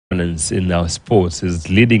governance in our sports is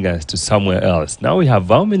leading us to somewhere else. Now we have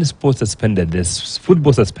how many sports suspended? There's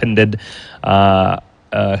football suspended,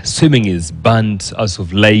 swimming is banned as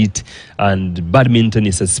of late, and badminton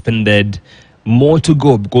is suspended. More to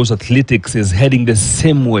go because athletics is heading the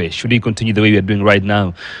same way. Should we continue the way we are doing right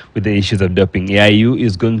now with the issues of doping? AIU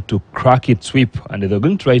is going to crack its whip, and they're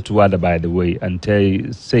going to try to order, by the way, and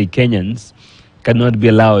say Kenyans cannot be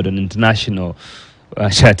allowed on international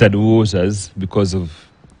chartered waters because of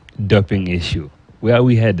doping issue. Where are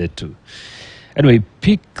we headed to? Anyway,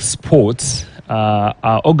 Peak Sports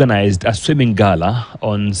organized a swimming gala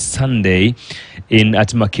on Sunday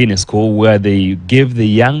at Makini School, where they gave the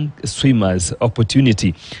young swimmers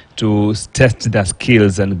opportunity to test their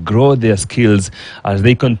skills and grow their skills as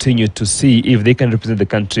they continue to see if they can represent the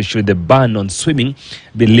country should the ban on swimming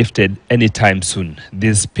be lifted anytime soon.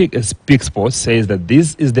 This Peak Sports says that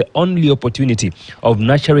this is the only opportunity of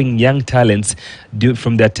nurturing young talents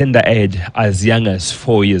from their tender age as young as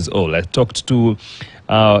 4 years old. I talked to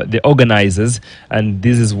the organizers, and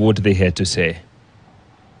this is what they had to say.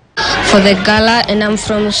 For the gala, and I'm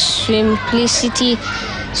from Simplicity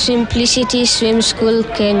Swim School,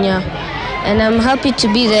 Kenya, and I'm happy to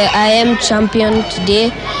be the IM champion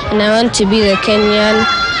today, and I want to be the Kenyan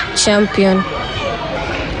champion.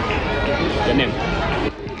 Your name?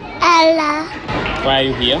 Ella. Why are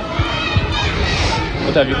you here?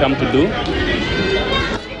 What have you come to do?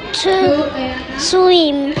 To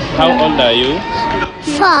swim. How old are you?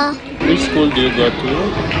 4. Which school do you go to?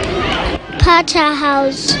 Potter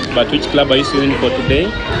House. But which club are you swimming for today?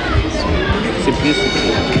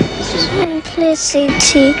 Simplicity.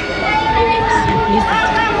 Simplicity.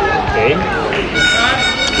 Okay.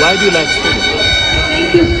 Why do you like swimming?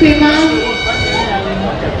 Thank you, swimmer.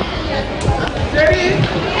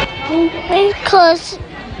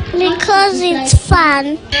 Because it's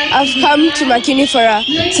fun. I've come to Makini for a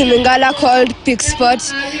swimming gala called Peak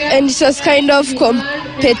Sports, and it was kind of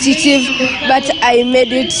competitive, but I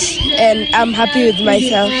made it and I'm happy with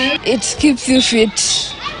myself. It keeps you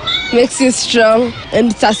fit, makes you strong,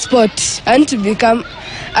 and it's a sport. And to become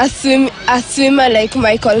a swimmer like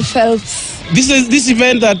Michael Phelps. This is this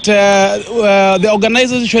event that the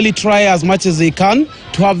organizers usually try as much as they can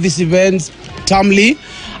to have this event timely,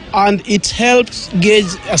 and it helps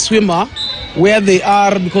gauge a swimmer where they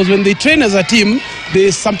are, because when they train as a team,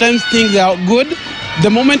 they sometimes think they are good. The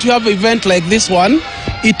moment you have an event like this one,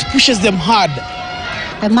 it pushes them hard.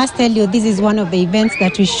 I must tell you, this is one of the events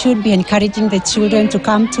that we should be encouraging the children to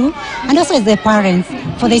come to, and also as the parents.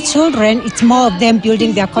 For the children, it's more of them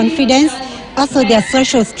building their confidence. Also, their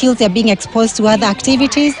social skills are being exposed to other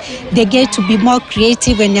activities. They get to be more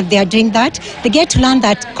creative when they are doing that. They get to learn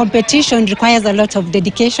that competition requires a lot of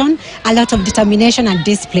dedication, a lot of determination and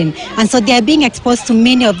discipline. And so they are being exposed to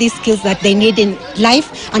many of these skills that they need in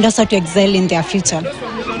life and also to excel in their future.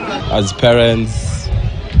 As parents,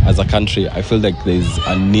 as a country, I feel like there's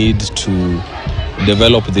a need to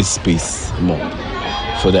develop this space more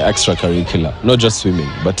for the extracurricular, not just swimming,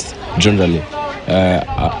 but generally.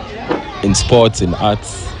 In sports, in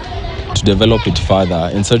arts, to develop it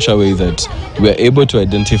further in such a way that we're able to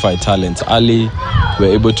identify talents early,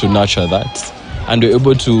 we're able to nurture that, and we're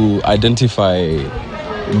able to identify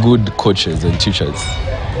good coaches and teachers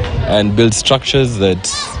and build structures that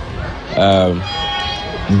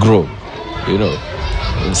grow,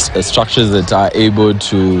 structures that are able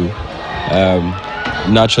to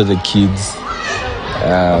nurture the kids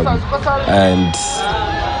and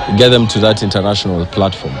get them to that international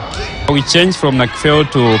platform. We changed from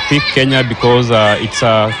NACFEO to Peak Kenya because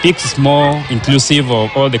Peak is more inclusive of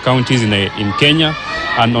all the counties in Kenya,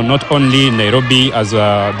 and not only Nairobi as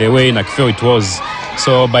the way NACFEO it was.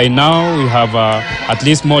 So by now we have at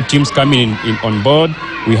least more teams coming on board.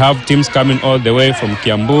 We have teams coming all the way from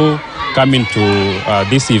Kiambu coming to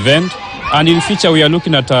this event, and in future we are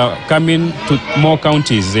looking at coming to more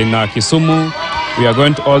counties in Kisumu. We are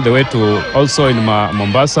going all the way to also in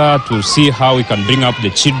Mombasa to see how we can bring up the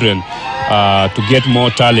children to get more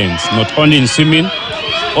talents, not only in swimming.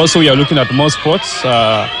 Also, we are looking at more sports.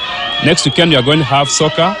 Next weekend, we are going to have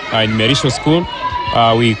soccer in Merisho School.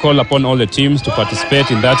 We call upon all the teams to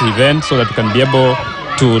participate in that event so that we can be able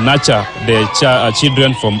to nurture the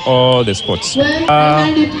children from all the sports.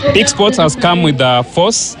 Peak Sports has come with the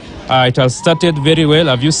force. It has started very well.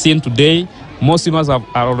 Have you seen today? Most swimmers are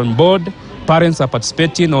on board. Parents are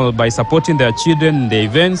participating by supporting their children in the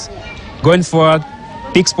events. Going forward,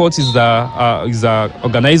 Peak Sports is the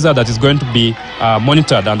organizer that is going to be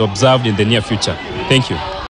monitored and observed in the near future. Thank you.